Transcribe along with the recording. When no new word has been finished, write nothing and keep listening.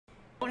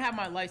have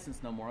my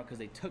license no more because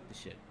they took the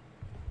shit.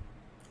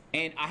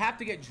 And I have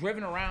to get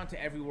driven around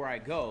to everywhere I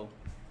go.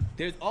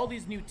 There's all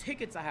these new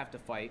tickets I have to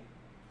fight.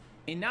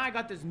 And now I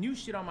got this new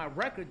shit on my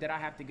record that I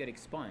have to get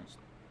expunged.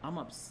 I'm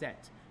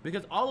upset.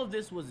 Because all of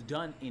this was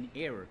done in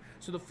error.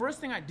 So the first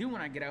thing I do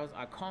when I get out is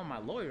I call my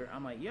lawyer.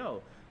 I'm like,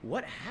 yo,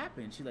 what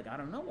happened? She's like, I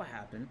don't know what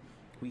happened.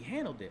 We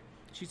handled it.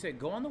 She said,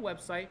 go on the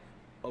website,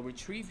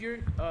 retrieve your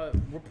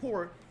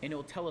report, and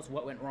it'll tell us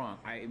what went wrong.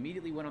 I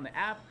immediately went on the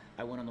app.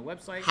 I went on the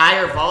website.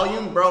 Higher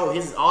volume? Bro,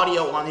 his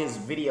audio on his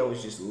video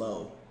is just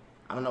low.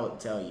 I don't know what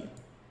to tell you.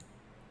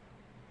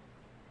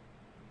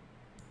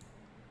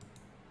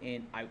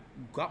 And I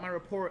got my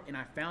report, and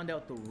I found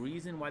out the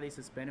reason why they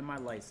suspended my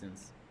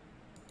license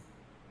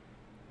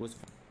was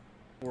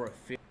for a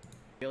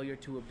failure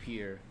to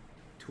appear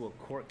to a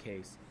court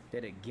case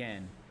that,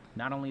 again,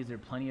 not only is there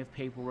plenty of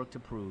paperwork to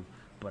prove,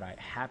 but I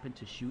happened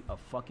to shoot a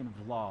fucking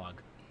vlog.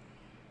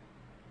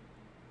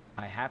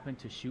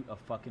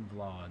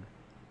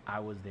 I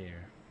was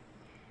there.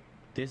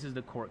 This is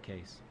the court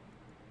case.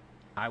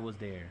 I was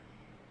there.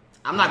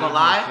 I'm not gonna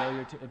lie.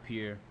 Failure to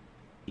appear.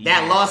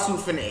 That lawsuit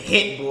finna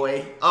hit,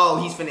 boy.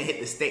 Oh, he's finna hit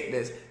the state,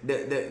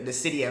 the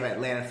city of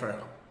Atlanta for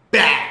a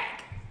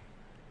bag.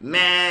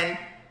 Man,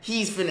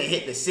 he's finna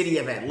hit the city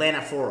of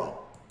Atlanta for a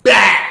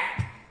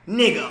bag.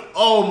 Nigga,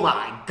 oh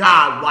my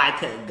God, why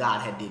couldn't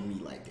God have did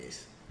me like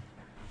this?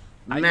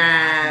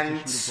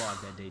 Man,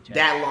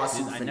 that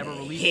lawsuit finna hit. I never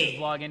released this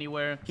vlog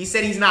anywhere. He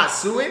said he's not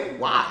suing?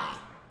 Why?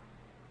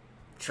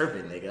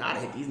 Tripping, nigga. I'd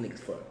hit these niggas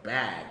for a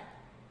bag.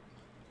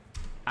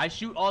 I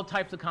shoot all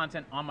types of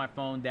content on my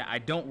phone that I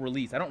don't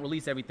release. I don't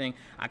release everything.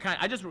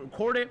 I just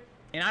record it,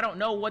 and I don't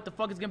know what the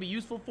fuck it's gonna be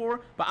useful for,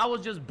 but I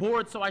was just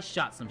bored, so I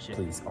shot some shit.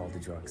 Please, all the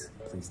drugs.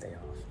 Please stay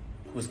off.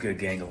 What's good,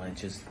 gang of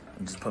lynches?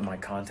 I'm just putting my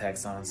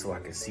contacts on so I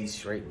can see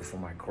straight before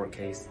my court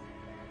case.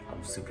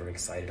 I'm super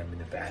excited. I'm in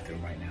the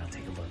bathroom right now.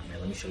 Take a look, man.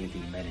 Let me show you the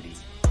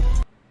amenities.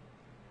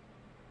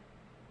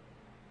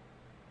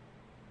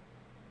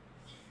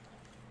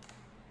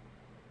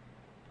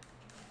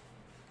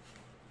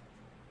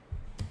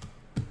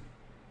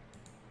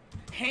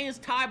 Hands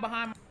tied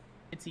behind my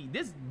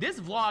this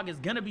vlog is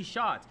gonna be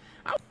shot.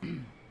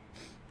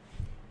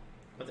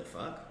 What the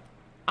fuck?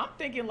 I'm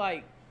thinking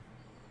like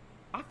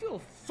I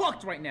feel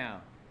fucked right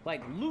now.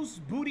 Like loose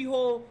booty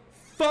hole,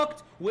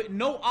 fucked with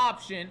no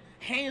option,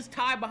 hands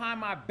tied behind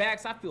my back,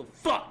 so I feel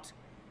fucked.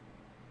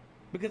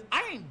 Because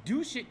I ain't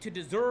do shit to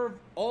deserve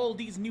all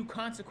these new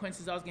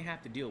consequences I was gonna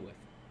have to deal with.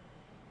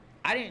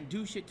 I didn't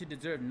do shit to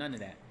deserve none of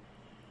that.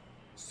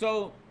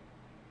 So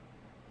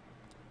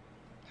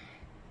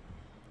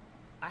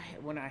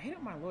when I hit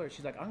up my lawyer,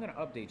 she's like, I'm gonna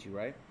update you,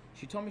 right?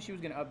 She told me she was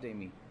gonna update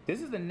me.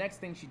 This is the next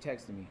thing she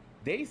texted me.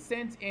 They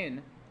sent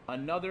in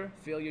another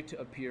failure to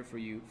appear for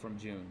you from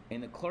June,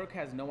 and the clerk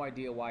has no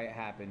idea why it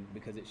happened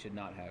because it should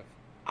not have.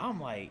 I'm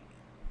like,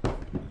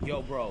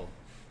 yo, bro,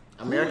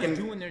 who's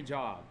doing their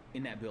job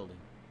in that building?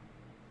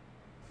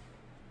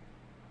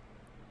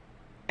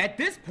 At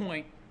this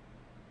point,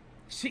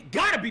 shit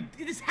gotta be,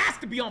 this has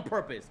to be on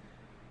purpose.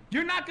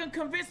 You're not gonna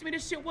convince me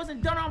this shit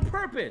wasn't done on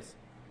purpose.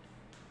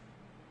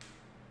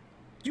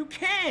 You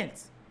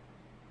can't.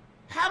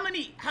 How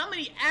many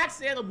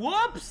accidents?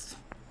 Whoops!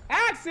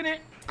 Accident.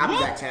 I'll be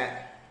back,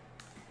 chat.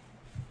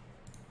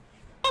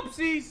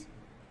 Oopsies.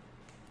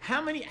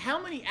 How many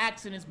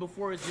accidents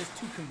before it's just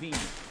too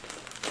convenient?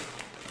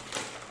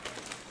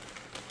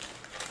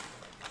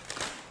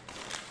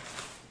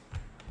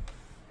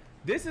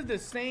 This is the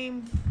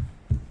same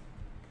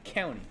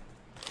county.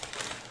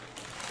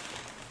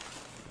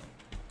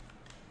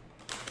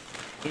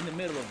 In the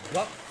middle of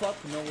butt-fuck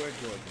nowhere,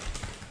 Georgia.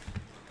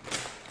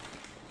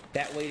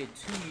 That waited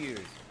 2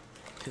 years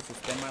to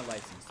suspend my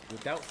license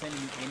without sending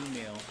me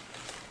any mail.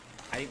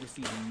 I didn't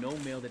receive no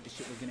mail that the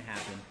shit was gonna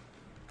happen.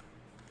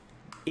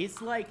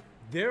 It's like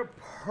their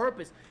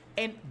purpose,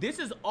 and this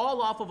is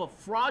all off of a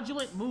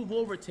fraudulent move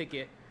over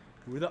ticket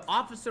where the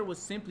officer was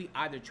simply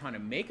either trying to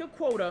make a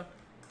quota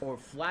or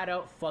flat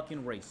out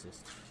fucking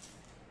racist.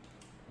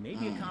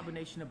 Maybe a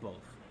combination of both.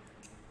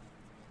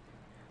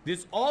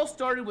 This all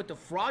started with the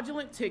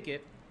fraudulent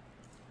ticket,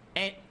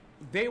 and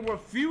they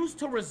refuse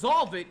to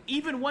resolve it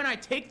even when I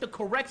take the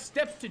correct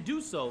steps to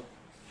do so.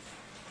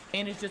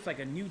 And it's just like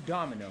a new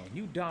domino,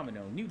 new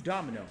domino, new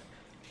domino.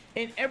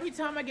 And every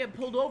time I get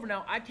pulled over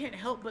now, I can't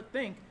help but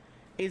think,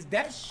 is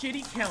that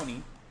shitty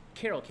county,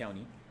 Carroll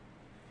County,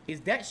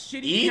 is that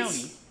shitty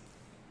county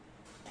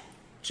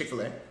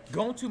Chick-fil-A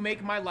going to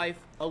make my life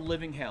a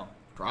living hell?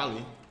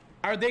 Probably.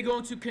 Are they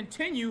going to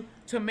continue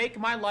to make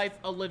my life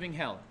a living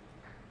hell?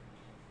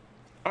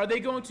 Are they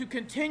going to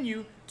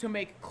continue to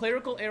make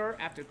clerical error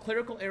after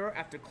clerical error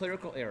after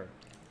clerical error?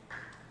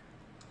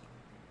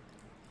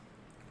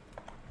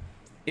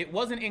 It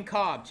wasn't in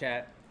Cobb,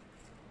 chat.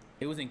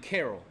 It was in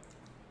Carroll.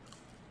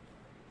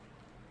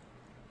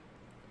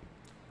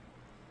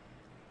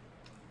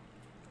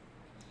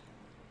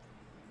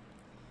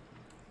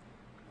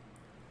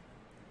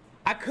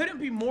 I couldn't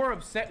be more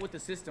upset with the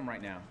system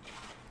right now.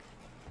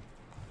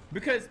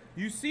 Because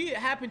you see it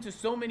happen to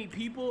so many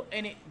people,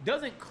 and it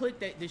doesn't click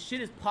that this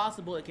shit is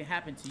possible. It can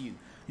happen to you.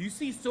 You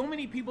see so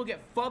many people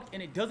get fucked,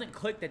 and it doesn't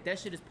click that that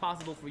shit is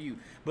possible for you.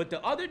 But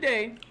the other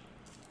day,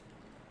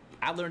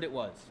 I learned it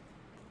was.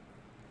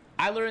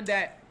 I learned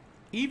that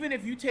even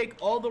if you take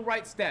all the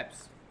right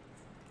steps,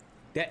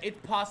 that it's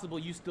possible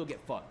you still get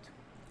fucked.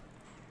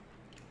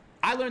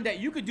 I learned that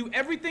you could do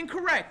everything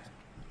correct.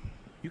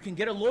 You can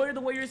get a lawyer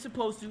the way you're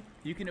supposed to.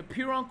 You can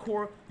appear on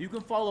court. You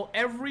can follow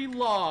every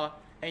law,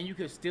 and you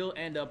could still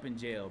end up in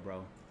jail,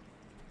 bro.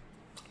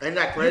 Ain't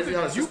that crazy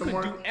how the system works? You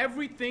works? could do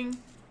everything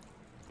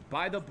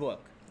by the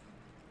book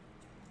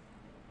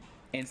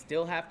and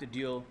still have to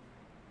deal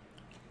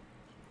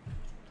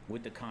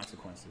with the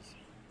consequences.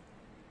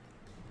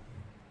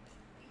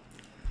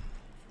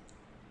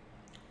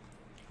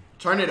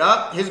 Turn it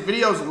up. His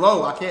video's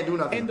low. I can't do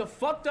nothing. And the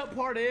fucked up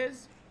part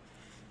is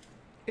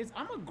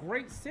I'm a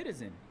great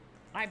citizen.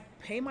 I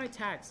pay my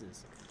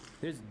taxes.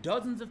 There's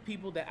dozens of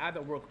people that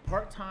either work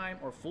part-time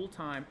or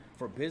full-time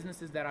for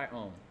businesses that I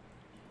own.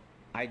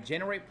 I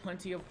generate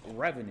plenty of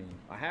revenue.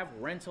 I have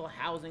rental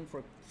housing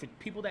for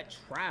people that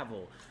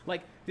travel.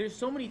 Like, there's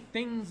so many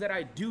things that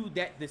I do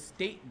that the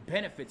state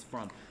benefits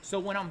from. So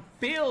when I'm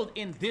failed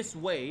in this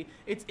way,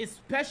 it's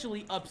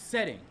especially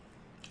upsetting.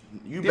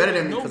 You better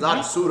than me because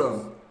I'd sue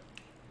them.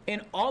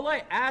 And all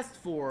I asked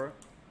for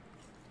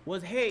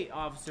was, hey,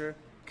 officer,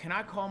 can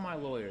I call my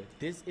lawyer?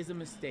 This is a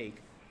mistake.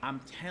 I'm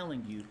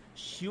telling you,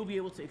 she'll be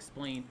able to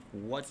explain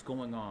what's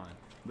going on.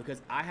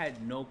 Because I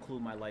had no clue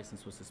my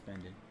license was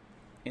suspended.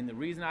 And the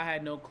reason I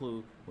had no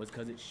clue was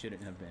because it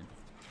shouldn't have been.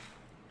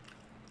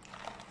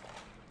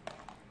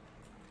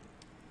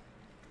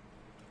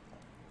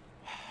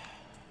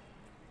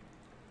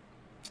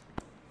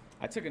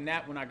 I took a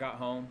nap when I got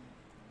home.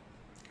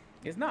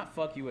 It's not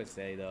fuck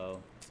USA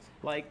though.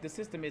 Like, the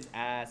system is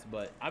ass,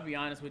 but I'll be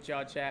honest with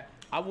y'all, chat.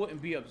 I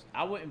wouldn't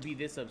be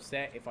this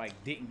upset if I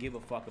didn't give a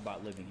fuck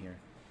about living here.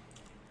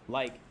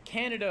 Like,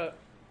 Canada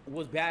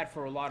was bad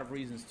for a lot of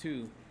reasons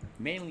too,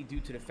 mainly due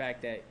to the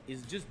fact that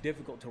it's just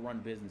difficult to run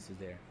businesses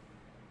there.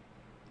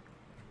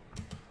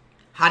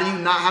 How do you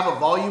not have a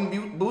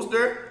volume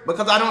booster?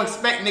 Because I don't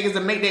expect niggas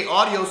to make their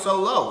audio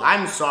so low.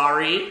 I'm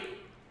sorry.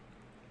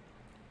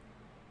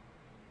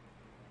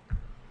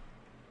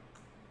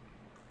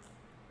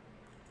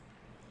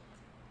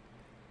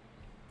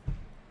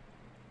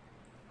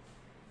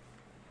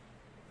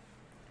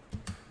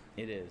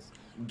 It is.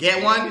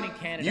 Get one?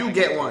 You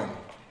get one.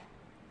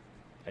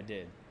 I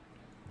did.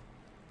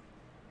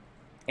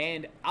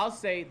 And I'll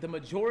say the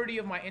majority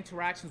of my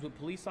interactions with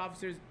police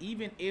officers,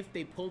 even if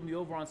they pulled me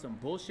over on some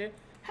bullshit,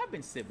 have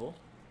been civil.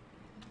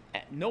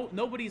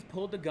 Nobody's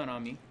pulled a gun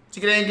on me.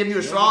 So they didn't give you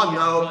a straw?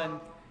 No. Done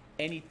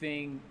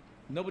anything.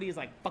 Nobody has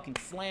like fucking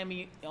slammed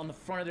me on the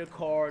front of their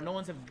car. No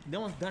one's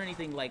done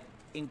anything like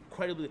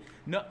incredibly.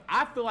 No,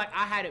 I feel like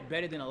I had it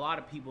better than a lot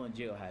of people in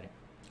jail had it.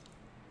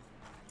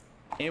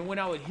 And when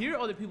I would hear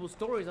other people's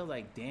stories, I was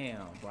like,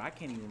 damn, bro, I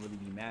can't even really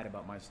be mad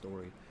about my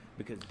story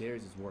because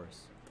theirs is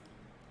worse.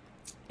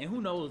 And who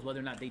knows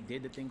whether or not they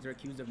did the things they're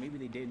accused of. Maybe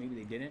they did, maybe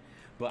they didn't.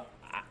 But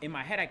in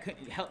my head, I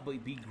couldn't help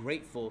but be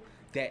grateful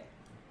that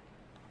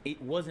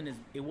it wasn't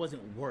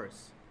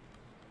worse.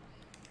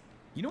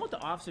 You know what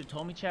the officer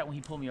told me, chat, when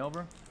he pulled me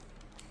over?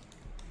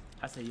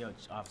 I said, yo,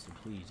 officer,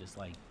 please, just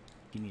like,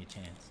 give me a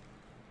chance.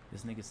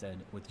 This nigga said,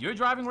 with your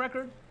driving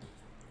record?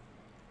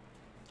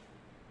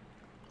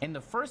 And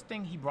the first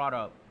thing he brought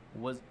up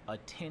was a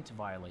tint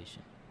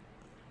violation.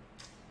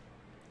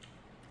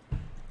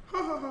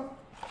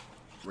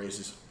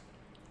 Racist.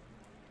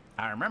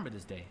 I remember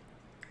this day.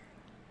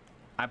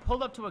 I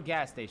pulled up to a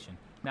gas station.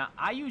 Now,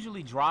 I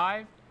usually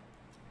drive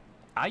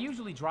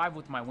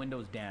with my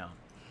windows down.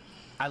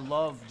 I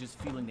love just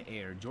feeling the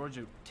air.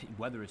 Georgia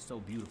weather is so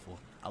beautiful.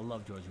 I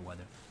love Georgia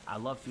weather. I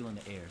love feeling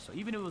the air. So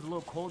even if it was a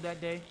little cold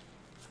that day,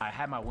 I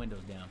had my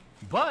windows down.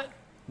 But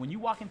when you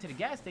walk into the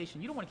gas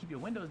station, you don't want to keep your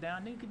windows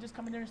down. Then you could just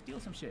come in there and steal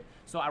some shit.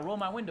 So I roll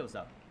my windows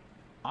up.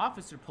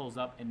 Officer pulls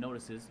up and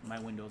notices my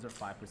windows are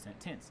 5%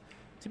 tints.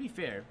 To be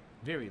fair,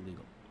 very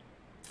illegal.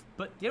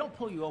 But they don't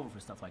pull you over for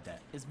stuff like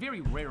that. It's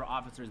very rare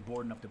officers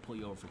bored enough to pull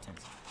you over for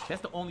tints.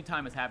 That's the only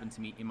time it's happened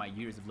to me in my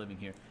years of living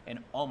here, and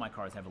all my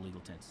cars have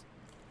illegal tints.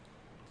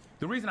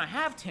 The reason I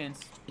have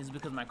tints is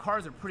because my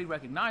cars are pretty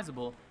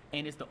recognizable,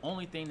 and it's the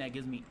only thing that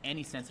gives me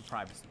any sense of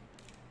privacy.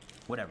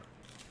 Whatever.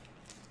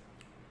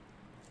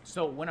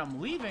 So when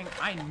I'm leaving,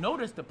 I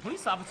notice the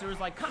police officer is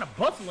like kind of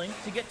bustling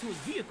to get to his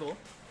vehicle.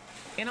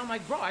 And I'm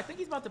like, bro, I think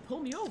he's about to pull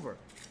me over.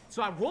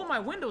 So I roll my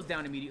windows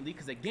down immediately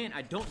because, again,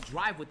 I don't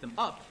drive with them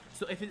up.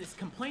 So if his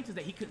complaint is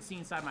that he couldn't see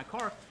inside my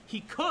car, he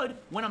could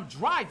when I'm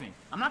driving.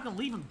 I'm not going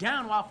to leave him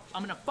down while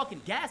I'm in a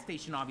fucking gas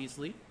station,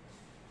 obviously.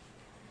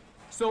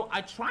 So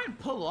I try and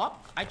pull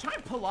up. I try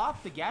and pull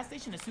off the gas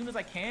station as soon as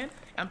I can.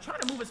 I'm trying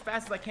to move as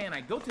fast as I can.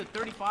 I go to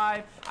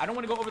 35. I don't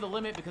want to go over the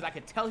limit because I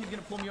could tell he's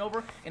going to pull me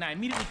over. And I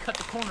immediately cut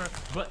the corner.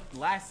 But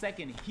last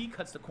second, he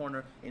cuts the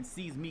corner and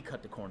sees me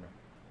cut the corner.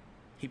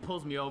 He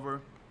pulls me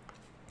over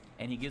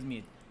and he gives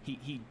me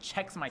he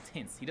checks my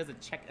tints. He does a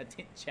tint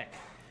check.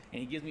 and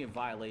he gives me a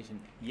violation.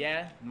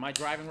 Yeah, my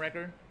driving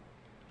record.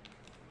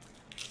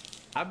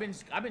 I've been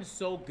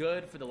so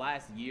good for the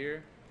last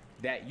year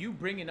that you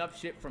bringing up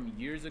shit from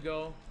years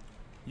ago,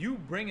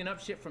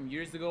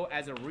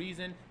 as a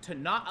reason to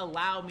not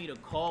allow me to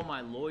call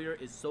my lawyer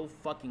is so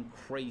fucking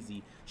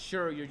crazy.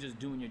 Sure, you're just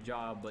doing your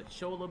job, but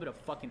show a little bit of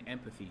fucking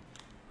empathy.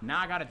 Now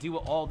I gotta deal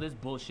with all this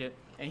bullshit.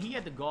 And he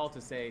had the gall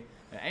to say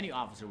that any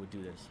officer would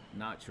do this.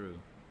 Not true.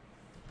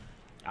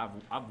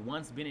 I've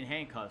once been in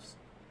handcuffs.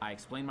 I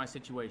explained my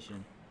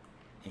situation,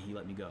 and he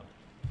let me go.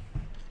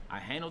 I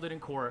handled it in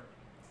court,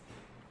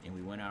 and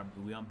we went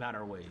about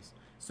our ways.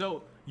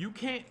 So you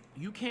can't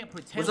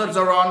pretend. What's up,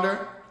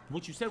 Zoronder?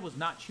 What you said was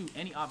not true.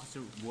 Any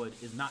officer would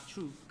is not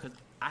true because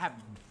I have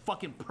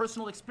fucking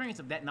personal experience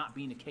of that not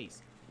being the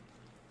case.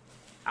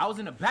 I was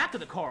in the back of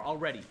the car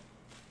already,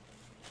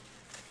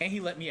 and he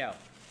let me out.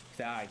 He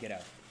said, "All right, get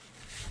out."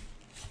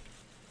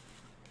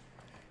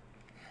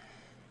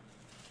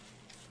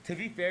 To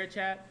be fair,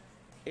 chat,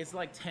 it's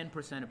like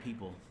 10% of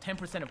people,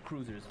 10% of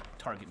cruisers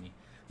target me.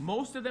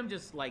 Most of them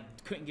just like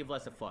couldn't give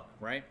less a fuck,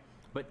 right?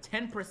 But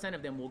 10%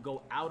 of them will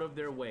go out of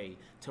their way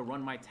to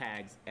run my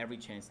tags every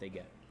chance they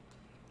get.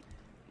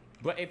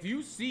 But if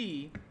you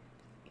see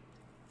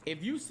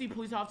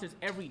police officers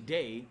every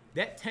day,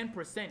 that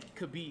 10%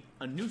 could be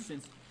a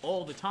nuisance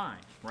all the time,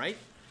 right?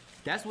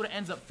 That's what it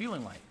ends up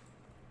feeling like.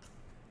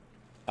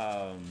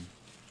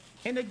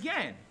 And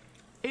again,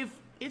 if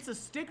it's a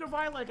sticker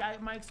violation,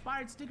 like my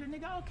expired sticker,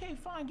 nigga, okay,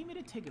 fine, give me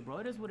the ticket, bro.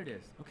 It is what it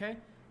is, okay?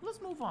 Let's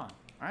move on,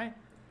 all right?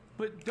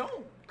 But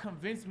don't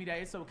convince me that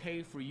it's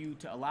okay for you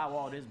to allow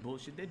all this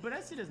bullshit. But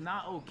that shit is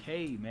not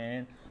okay,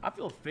 man. I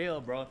feel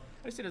failed, bro.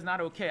 That shit is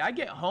not okay. I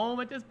get home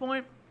at this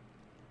point,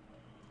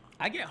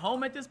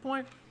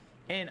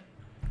 and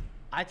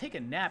I take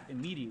a nap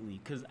immediately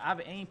because I have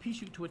an A&P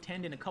shoot to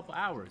attend in a couple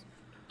hours.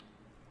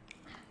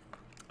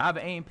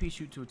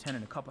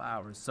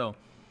 So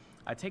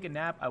I take a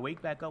nap, I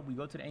wake back up, we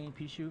go to the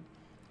A&P shoot.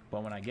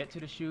 But when I get to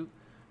the shoot,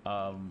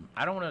 I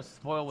don't want to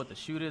spoil what the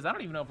shoot is. I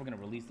don't even know if we're going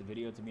to release the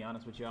video, to be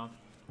honest with y'all.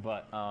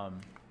 But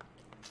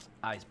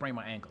I sprained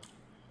my ankle.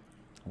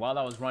 While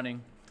I was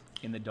running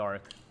in the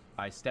dark,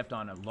 I stepped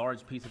on a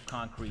large piece of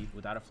concrete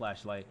without a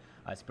flashlight.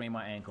 I sprained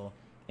my ankle.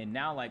 And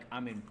now, like,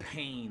 I'm in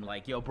pain.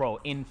 Like, yo, bro,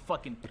 in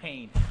fucking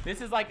pain.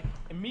 This is like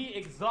me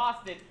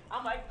exhausted.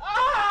 I'm like,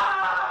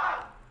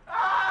 ah!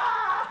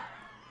 Ah!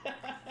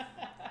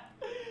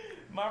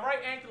 My right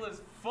ankle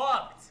is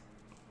fucked.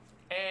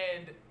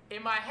 And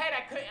in my head,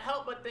 I couldn't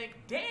help but think,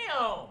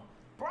 damn,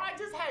 bro, I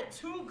just had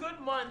 2 good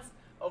months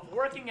of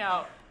working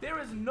out. There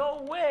is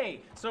no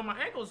way. So my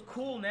ankle's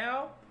cool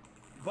now,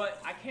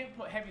 but I can't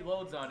put heavy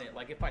loads on it.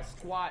 Like, if I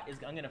squat,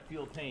 I'm going to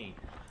feel pain.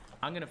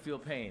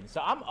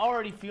 So I'm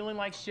already feeling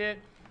like shit.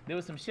 There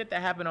was some shit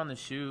that happened on the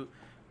shoot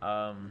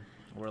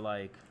where,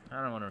 like,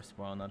 I don't want to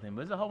spoil nothing,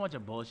 but there's a whole bunch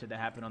of bullshit that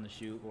happened on the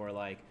shoot where,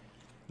 like,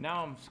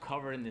 now I'm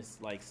covered in this,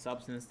 like,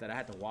 substance that I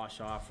had to wash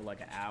off for,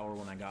 like, an hour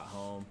when I got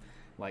home.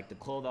 Like, the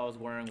clothes I was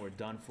wearing were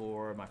done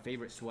for. My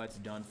favorite sweats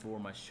done for.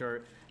 My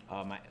shirt,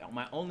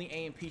 my only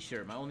A&P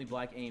shirt, my only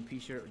black A&P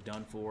shirt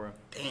done for.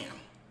 Damn.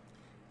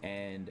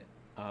 And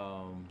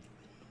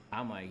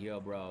I'm like,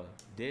 yo, bro,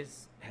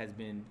 this has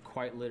been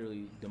quite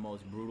literally the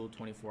most brutal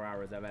 24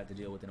 hours I've had to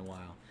deal with in a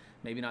while.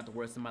 Maybe not the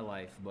worst of my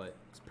life, but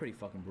it's pretty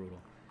fucking brutal.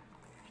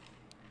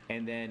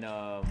 And then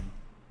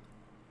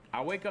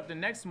I wake up the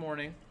next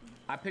morning.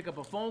 I pick up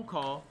a phone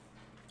call.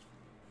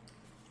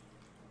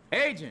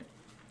 Agent.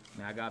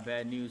 Now, I got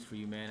bad news for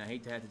you, man. I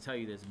hate to have to tell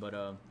you this, but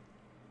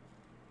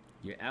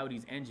your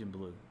Audi's engine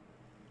blew.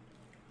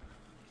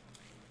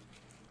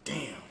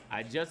 Damn.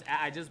 I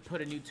just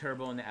put a new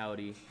turbo in the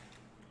Audi,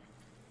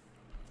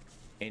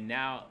 and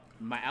now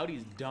my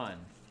Audi's done.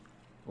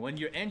 When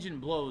your engine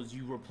blows,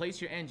 you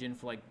replace your engine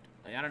for, like,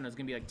 I don't know, it's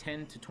gonna be like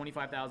 $10,000 to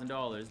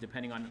 $25,000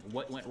 depending on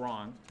what went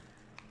wrong.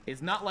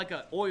 It's not like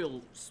an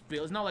oil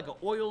spill. It's not like an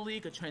oil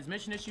leak, a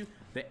transmission issue.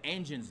 The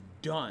engine's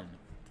done.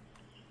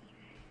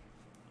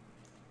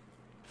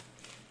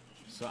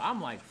 So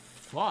I'm like,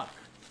 fuck.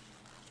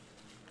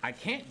 I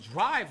can't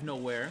drive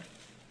nowhere.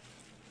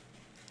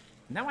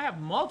 Now I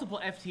have multiple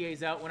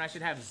FTAs out when I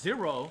should have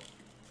 0.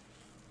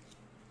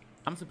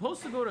 I'm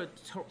supposed to go to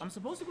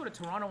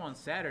Toronto on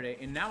Saturday,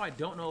 and now I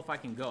don't know if I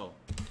can go.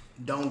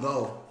 Don't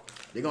go.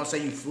 They're gonna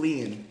say you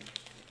fleeing.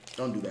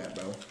 Don't do that,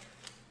 bro.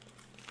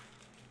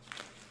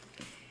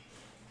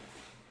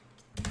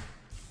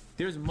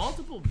 There's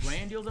multiple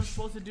brand deals I'm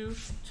supposed to do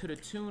to the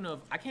tune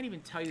of, I can't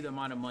even tell you the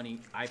amount of money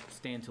I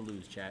stand to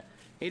lose, chat.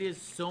 It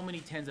is so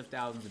many tens of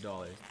thousands of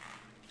dollars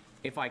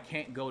if I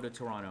can't go to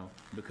Toronto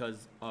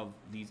because of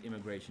these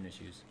immigration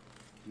issues.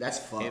 That's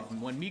fucked.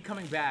 When me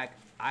coming back,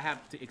 I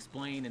have to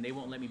explain, and they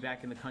won't let me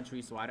back in the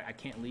country, so I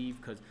can't leave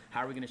because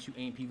how are we going to shoot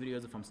A&P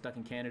videos if I'm stuck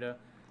in Canada?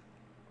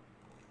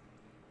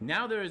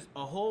 Now there's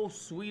a whole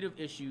suite of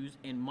issues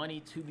and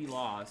money to be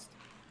lost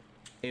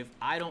if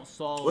I don't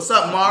solve. What's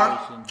up, Mar?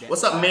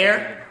 What's up,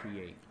 Mayor?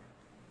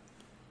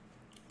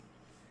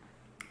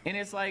 And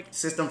it's like,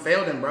 system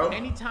failed him, bro.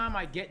 Anytime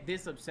I get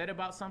this upset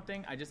about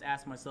something, I just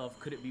ask myself,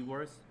 could it be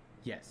worse?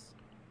 Yes.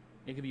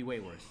 It could be way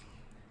worse.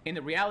 And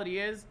the reality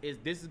is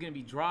this is gonna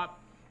be dropped.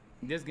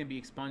 This is gonna be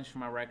expunged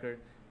from my record,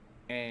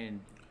 and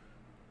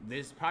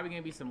there's probably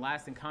gonna be some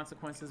lasting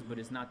consequences, but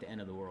it's not the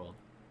end of the world.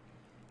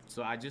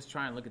 So I just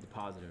try and look at the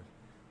positive.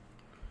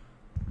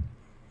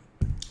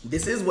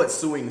 This is what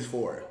suing's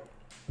for.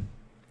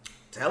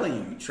 Telling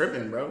you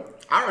tripping, bro.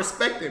 I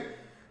respect him.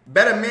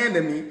 Better man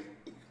than me.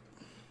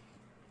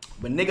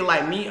 But nigga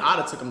like me, I'd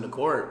have took him to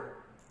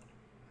court.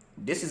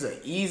 This is an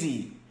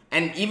easy.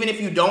 And even if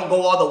you don't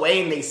go all the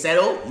way and they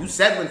settle, you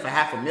settling for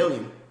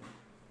 $500,000.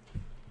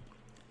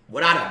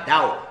 Without a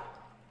doubt.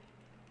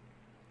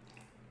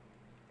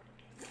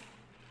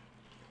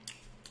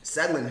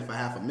 Settling for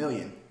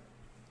 $500,000.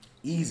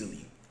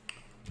 Easily.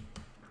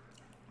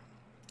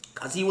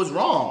 Because he was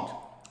wronged.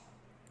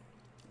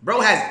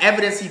 Bro has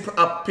evidence he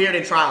appeared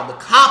in trial. The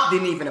cop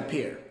didn't even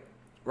appear.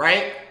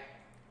 Right?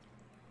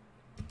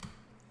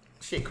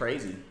 Shit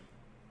crazy.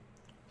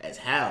 As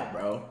hell,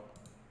 bro.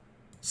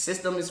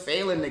 System is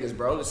failing niggas,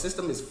 bro. The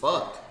system is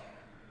fucked.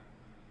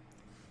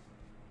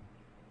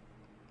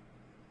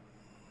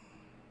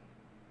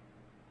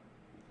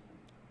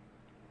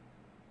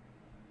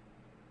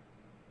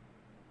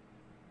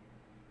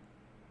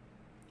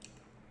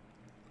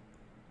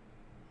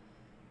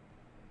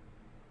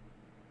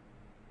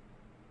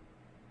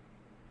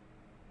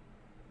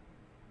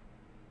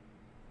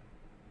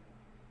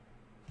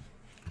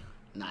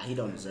 Nah, he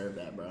don't deserve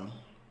that, bro.